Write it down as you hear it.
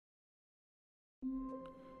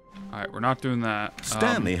Alright, we're not doing that.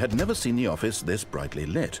 Stanley had never seen the office this brightly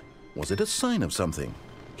lit. Was it a sign of something?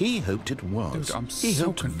 He hoped it was. Dude, I'm he so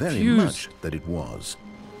hoped very confused. much that it was.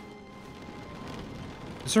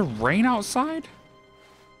 Is there rain outside?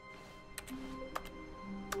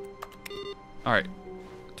 Alright.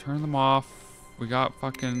 Turn them off. We got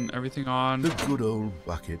fucking everything on. The good old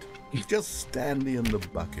bucket. Just Stanley and the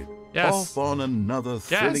bucket. Yes. Off on another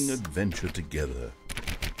thrilling Yes. adventure together.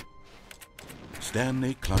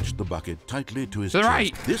 Stanley clutched the bucket tightly to his To the chest.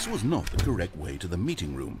 right. This was not the correct way to the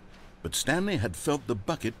meeting room, but Stanley had felt the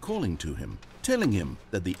bucket calling to him, telling him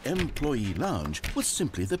that the employee lounge was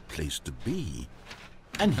simply the place to be.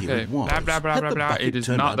 And here Okay, it was. blah, blah, blah, Had blah, the blah. bucket It is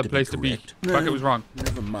turned not out the to place to be. correct? Bucket was wrong.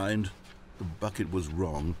 Never mind. The bucket was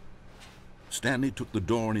wrong. Stanley took the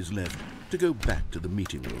door on his left to go back to the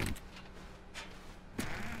meeting room.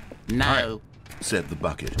 No, Said the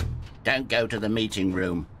bucket. don't go to the meeting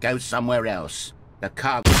room. Go somewhere else. The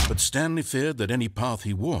car... But Stanley feared that any path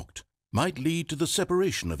he walked might lead to the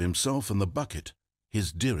separation of himself and the bucket,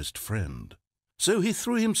 his dearest friend. So he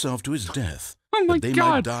threw himself to his death, Oh my that they might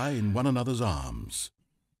god! die in one another's arms.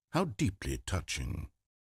 How deeply touching.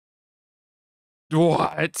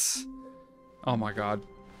 What? Oh my god.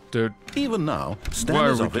 Dude. Even now,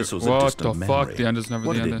 Stanley's office was a distant memory. What the fuck? The end is never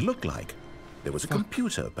What the did end. it look like? There was a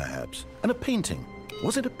computer, perhaps, and a painting.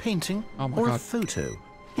 Was it a painting Oh my or a God. photo?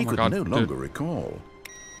 He my could God, no dude. longer recall.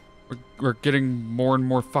 We're getting more and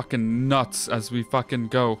more fucking nuts as we fucking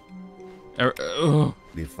go. Ugh.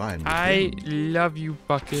 Be fine with I him. love you,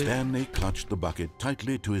 Bucket. Stanley clutched the bucket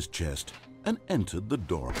tightly to his chest and entered the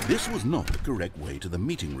door. This was not the correct way to the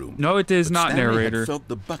meeting room. No, it is But not, Stanley narrator. Had felt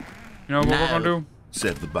the bucket, You know what we're No. gonna do?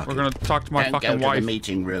 said the bucket. We're gonna talk to my Don't go fucking to wife. the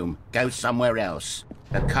meeting room. Go somewhere else.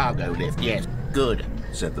 The cargo lift, yes. Good.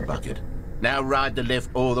 said the bucket. Now ride the lift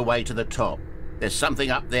all the way to the top. There's something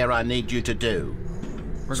up there I need you to do.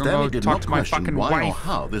 We're Stanley gonna go did talk not to my question fucking why or wife.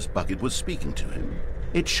 how this bucket was speaking to him.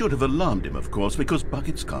 It should have alarmed him, of course, because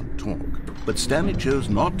buckets can't talk. But Stanley chose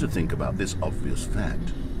not to think about this obvious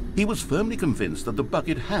fact. He was firmly convinced that the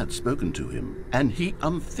bucket had spoken to him, and he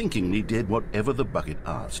unthinkingly did whatever the bucket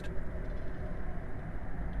asked.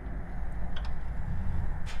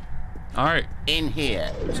 Alright. In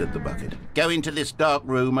here. Said the bucket. Go into this dark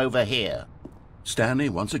room over here. Stanley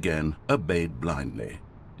once again obeyed blindly.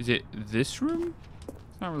 Is it this room?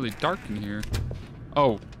 It's not really dark in here.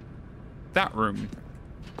 Oh. That room.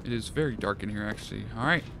 It is very dark in here, actually.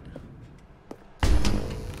 Alright.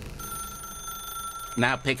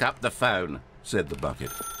 Now pick up the phone. Said the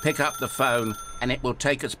bucket. Pick up the phone and it will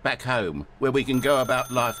take us back home where we can go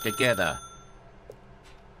about life together.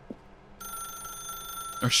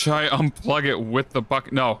 Or should I unplug it with the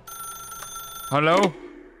bucket? No. Hello?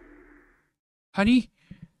 Honey?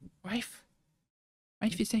 Wife?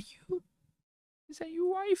 Wife, is that you? Is that you,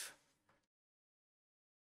 wife?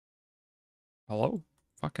 Hello?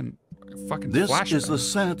 Fucking This flash. is the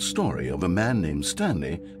sad story of a man named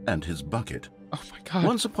Stanley and his bucket. Oh my god.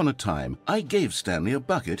 Once upon a time, I gave Stanley a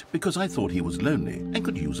bucket because I thought he was lonely and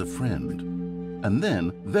could use a friend. And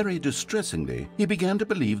then, very distressingly, he began to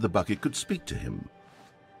believe the bucket could speak to him.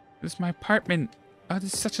 This is my apartment. Oh,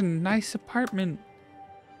 this is such a nice apartment.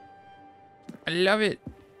 I love it.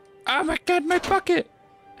 Oh my god, my bucket.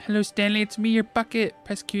 Hello, Stanley. It's me, your bucket.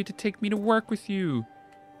 Press Q to take me to work with you.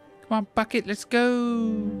 Come on, bucket. Let's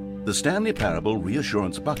go. The Stanley Parable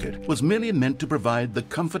Reassurance Bucket was merely meant to provide the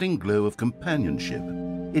comforting glow of companionship.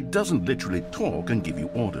 It doesn't literally talk and give you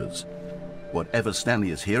orders. Whatever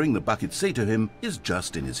Stanley is hearing the bucket say to him is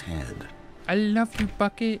just in his head. I love you,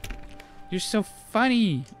 bucket. You're so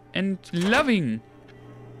funny and loving.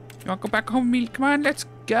 You want to go back home with me? Come on, let's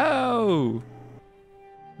go.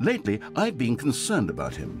 Lately, I've been concerned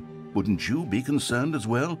about him. Wouldn't you be concerned as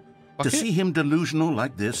well? Bucket? To see him delusional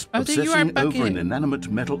like this, Oh, there you are, obsessing over Bucket. an inanimate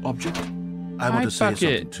metal object? I Hi, want to say Bucket.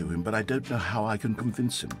 something to him, but I don't know how I can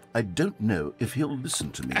convince him. I don't know if he'll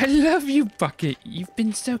listen to me. I love you, Bucket. You've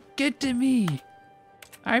been so good to me.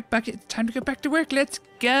 All right, Bucket, it's time to go back to work. Let's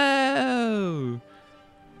go.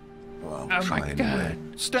 Well, Oh try my anyway.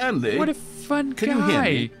 god. Stanley, What a fun can guy. you hear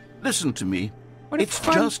me? Listen to me. What a It's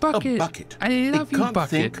fun just bucket. a bucket. I love it you, can't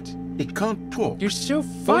Bucket. think. It can't talk. You're so All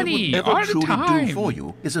funny it would all ever the truly time. do for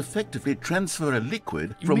you is effectively transfer a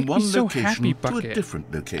liquid You from make me one so location happy, to a Bucket.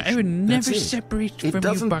 different location. I would never That's it. separate from you, It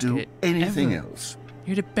doesn't Bucket. do anything ever. else.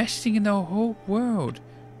 You're the best thing in the whole world.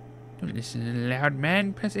 Don't listen to the loud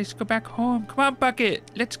man. Let's go back home. Come on, Bucket.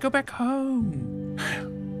 Let's go back home.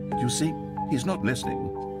 You see, he's not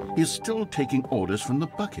listening. he's still taking orders from the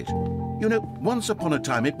bucket. You know, once upon a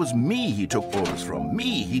time it was me he took orders from.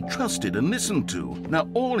 Me he trusted and listened to. Now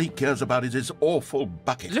all he cares about is his awful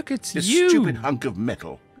bucket. Look, it's this you. stupid hunk of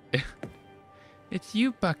metal. It's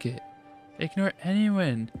you, Bucket. Ignore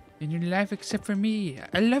anyone in your life except for me.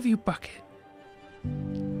 I love you, Bucket.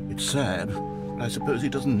 It's sad, but I suppose he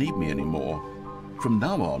doesn't need me anymore. From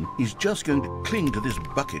now on, he's just going to cling to this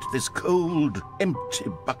bucket, this cold, empty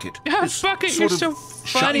bucket. This Bucket, sort you're so of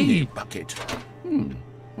funny. shiny bucket.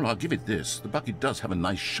 Well, I'll give it this. The bucket does have a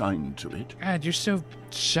nice shine to it. God, you're so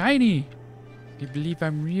shiny. You believe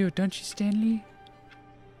I'm real, don't you, Stanley?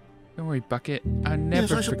 Don't worry, Bucket. I'll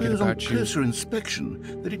never Yes, I forget suppose on about you. closer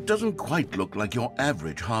inspection that it doesn't quite look like your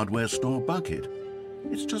average hardware store bucket.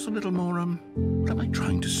 It's just a little more, what am I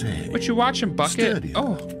trying to say? What you watching, Bucket? Sturdier.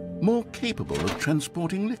 Oh, More capable of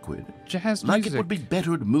transporting liquid. jazz Like music. it would be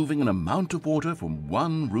better at moving an amount of water from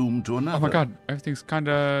one room to another. Oh my god, everything's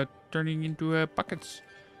kinda turning into buckets.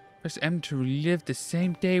 Press M to relive the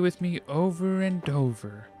same day with me over and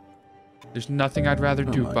over. There's nothing I'd rather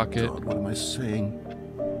do, my Bucket. God, what am I saying?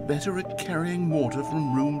 Better at carrying water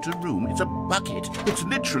from room to room. It's a bucket. It's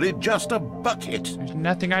literally just a bucket. There's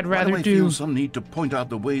nothing I'd Why rather do I do. feel some need to point out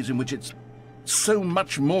the ways in which it's so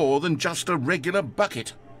much more than just a regular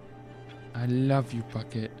bucket? I love you,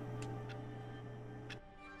 Bucket.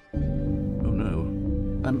 Oh no.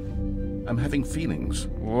 I'm having feelings.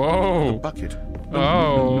 Whoa. The bucket.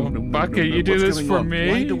 Oh, Bucket, you do What's this going for on? me?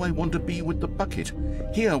 Why do I want to be with the bucket?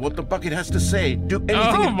 Hear what the bucket has to say. Do anything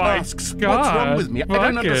Oh it my asks. What's God, wrong with me? I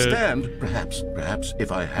don't Bucket. understand. Perhaps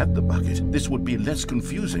if I had the bucket, this would be less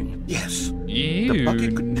confusing. Yes. Ew, The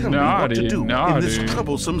bucket could tell naughty, me what to do naughty. in this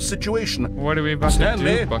troublesome situation. What are we about Stanley,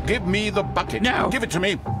 to do, Bucket? give me the bucket. No. Give it to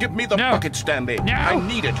me. Give me the No. bucket, Stanley. No. I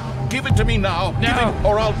need it. Give it to me now. Give No. it,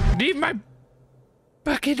 or I'll... Leave my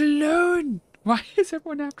bucket alone. Why is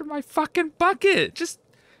everyone after my fucking bucket? Just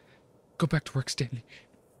go back to work, Stanley.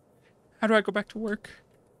 How do I go back to work?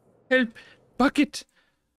 Help, Bucket.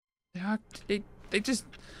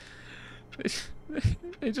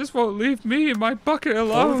 They just won't leave me and my bucket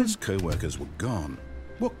All of alone. his co-workers were gone.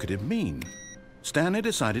 What could it mean? Stanley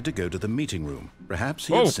decided to go to the meeting room. Perhaps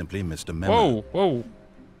he Whoa. had simply missed a memo. Whoa.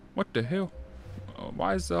 What the hell?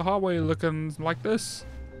 Why is the hallway looking like this?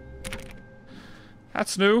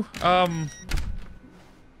 That's new.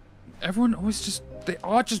 Everyone always they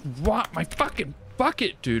all just want my fucking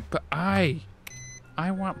bucket, dude. But I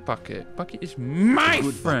want Bucket. Bucket is my A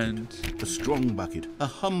good friend. bucket, a strong bucket, a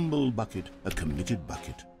humble bucket, a committed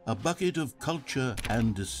bucket, a bucket of culture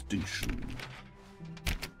and distinction.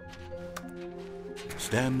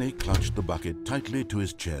 Stanley clutched the bucket tightly to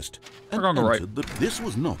his chest and We're gonna go right. entered this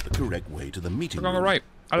was not the correct way to the meeting We're going room. right.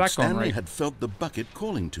 I But like going Stanley right. had felt the bucket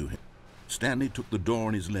calling to him. Stanley took the door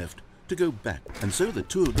on his left to go back, and so the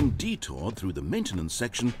two of them detoured through the maintenance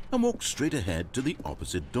section and walked straight ahead to the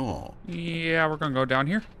opposite door. Yeah, we're gonna go down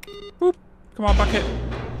here. Boop. Come on, Bucket.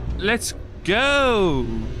 Let's go.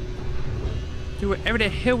 Do whatever the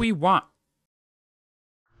hell we want.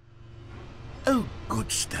 Oh,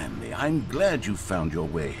 good Stanley. I'm glad you found your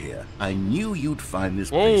way here. I knew you'd find this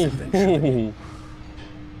place eventually. Whoa.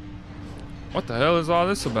 What the hell is all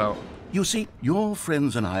this about? You see, your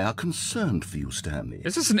friends and I are concerned for you, Stanley.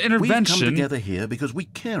 Is this an We've come intervention? together here because we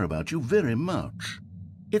care about you very much.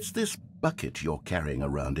 It's this bucket you're carrying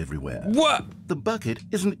around everywhere. What? The bucket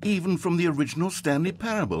isn't even from the original Stanley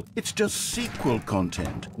Parable. It's just sequel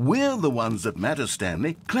content. We're the ones that matter,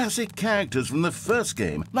 Stanley. Classic characters from the first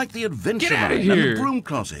game, like the Adventure Get outta Line and here. the Broom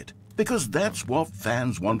Closet. Because that's what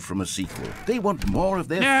fans want from a sequel. They want more of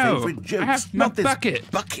their No, favorite jokes, I have my not this bucket.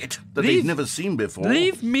 that Leave- they've never seen before.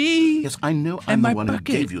 Leave me. Yes, I know and I'm my the one bucket.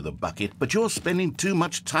 who gave you the bucket, but you're spending too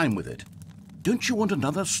much time with it. Don't you want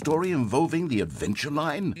another story involving the Adventure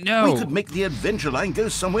Line? No. We could make the Adventure Line go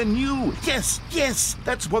somewhere new. Yes,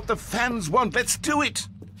 that's what the fans want. Let's do it.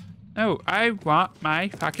 No, I want my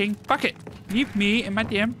fucking bucket. Leave me and my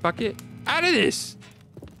damn bucket out of this.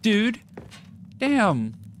 Dude.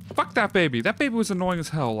 Damn. Fuck that baby. That baby was annoying as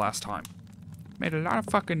hell last time. Made a lot of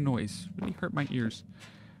fucking noise. Really hurt my ears.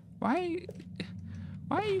 Why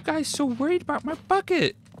are you guys so worried about my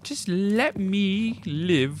bucket? Just let me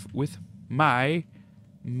live with my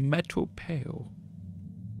metal pail.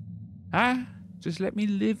 Huh? Just let me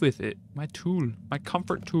live with it. My tool. My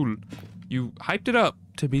comfort tool. You hyped it up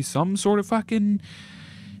to be some sort of fucking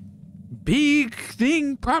big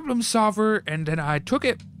thing problem solver, and then I took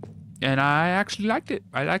it. And I actually liked it.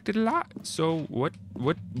 I liked it a lot. So what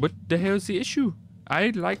the hell is the issue? I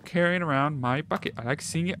like carrying around my bucket. I like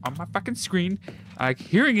seeing it on my fucking screen. I like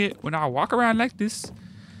hearing it when I walk around like this.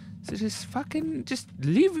 So just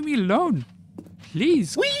leave me alone.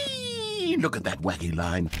 Please. Whee! Look at that wacky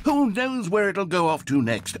line. Who knows where it'll go off to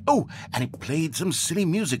next? Oh, and it played some silly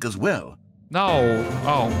music as well. No.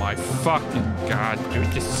 Oh my fucking god, dude.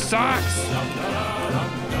 This sucks.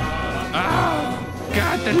 Oh,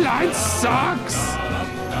 god, the line sucks.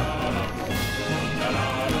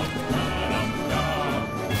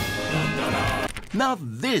 Now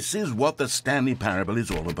this is what the Stanley Parable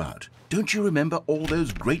is all about. Don't you remember all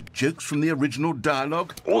those great jokes from the original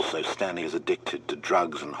dialogue? Also, Stanley is addicted to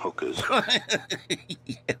drugs and hookers.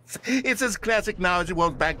 Yes, it's as classic now as it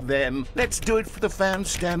was back then. Let's do it for the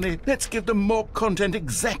fans, Stanley. Let's give them more content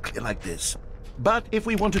exactly like this. But if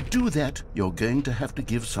we want to do that, you're going to have to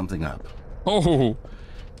give something up. Oh,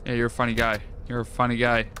 yeah, you're a funny guy. You're a funny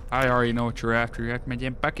guy. I already know what you're after. You're after my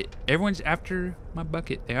damn bucket. Everyone's after my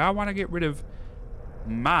bucket. They all want to get rid of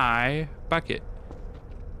my bucket.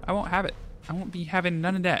 I won't have it. I won't be having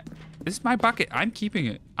none of that. This is my bucket. I'm keeping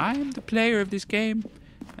it. I am the player of this game.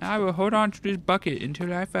 I will hold on to this bucket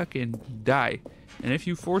until I fucking die. And if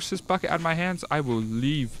you force this bucket out of my hands, I will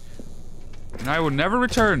leave. And I will never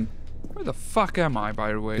return. Where the fuck am I,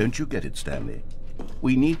 by the way? Don't you get it, Stanley?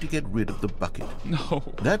 We need to get rid of the bucket. No.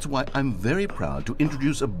 That's why I'm very proud to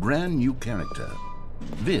introduce a brand new character.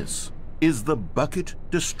 This is the Bucket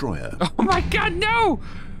Destroyer. Oh my god, no!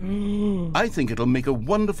 I think it'll make a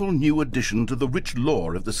wonderful new addition to the rich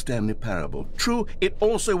lore of the Stanley Parable. True, it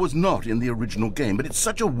also was not in the original game, but it's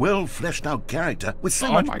such a well-fleshed-out character with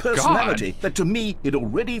so much personality that to me, it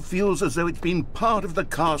already feels as though it's been part of the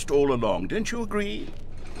cast all along. Don't you agree?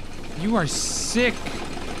 You are sick.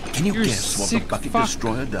 Can you You're guess what the sick Bucket fuck.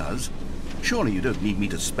 Destroyer does? Surely you don't need me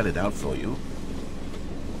to spell it out for you.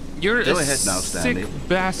 You're Go a ahead now, Stanley. sick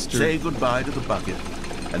bastard. Say goodbye to the bucket,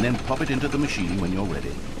 and then pop it into the machine when you're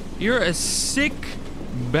ready. You're a sick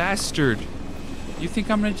bastard. You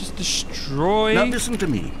think I'm gonna just destroy? Now listen to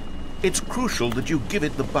me. It's crucial that you give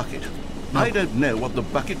it the bucket. I don't know what the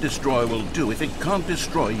Bucket Destroyer will do if it can't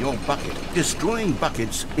destroy your bucket. Destroying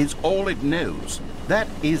buckets is all it knows. That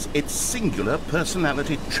is its singular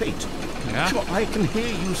personality trait. Yeah? Sure, I can hear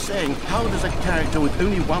you saying, how does a character with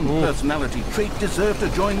only one personality trait deserve to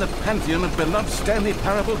join the pantheon of beloved Stanley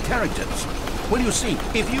Parable characters? Well, you see,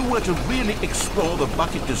 if you were to really explore the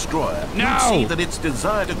Bucket Destroyer, you'd see that its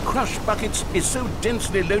desire to crush buckets is so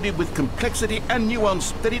densely loaded with complexity and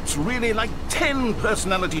nuance that it's really like 10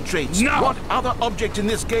 personality traits. No! What other object in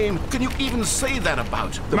this game can you even say that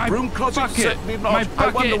about? The My broom closet? bucket. Certainly not. My I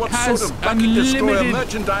wonder bucket what has sort of Bucket Destroyer unlimited-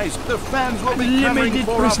 merchandise the fans will be clamoring Limited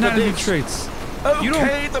for after personality this. traits.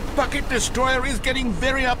 Okay, the Bucket Destroyer is getting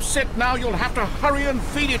very upset now. You'll have to hurry and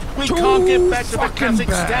feed it. We can't get back to the fucking classic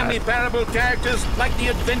bad. Stanley Parable characters like the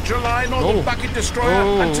Adventure Line or the Bucket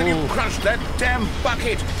Destroyer until you crush that damn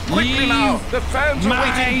bucket. Quickly Leave now, the fans are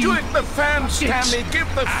my waiting. Do it, the fans, bucket Stanley.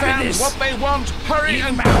 Give the out of fans this. what they want. Hurry Leave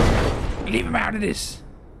and... him out. Leave him out of this.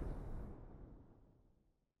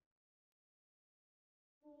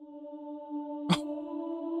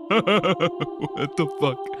 What the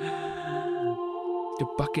fuck? The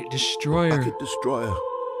Bucket Destroyer. Bucket Destroyer,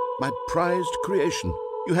 my prized creation.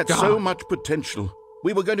 You had so much potential.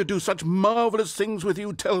 We were going to do such marvelous things with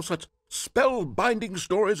you, tell such spellbinding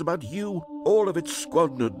stories about you. All of it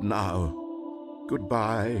squandered now.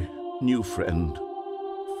 Goodbye, new friend.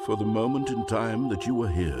 For the moment in time that you were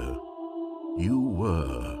here, you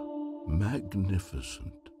were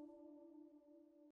magnificent.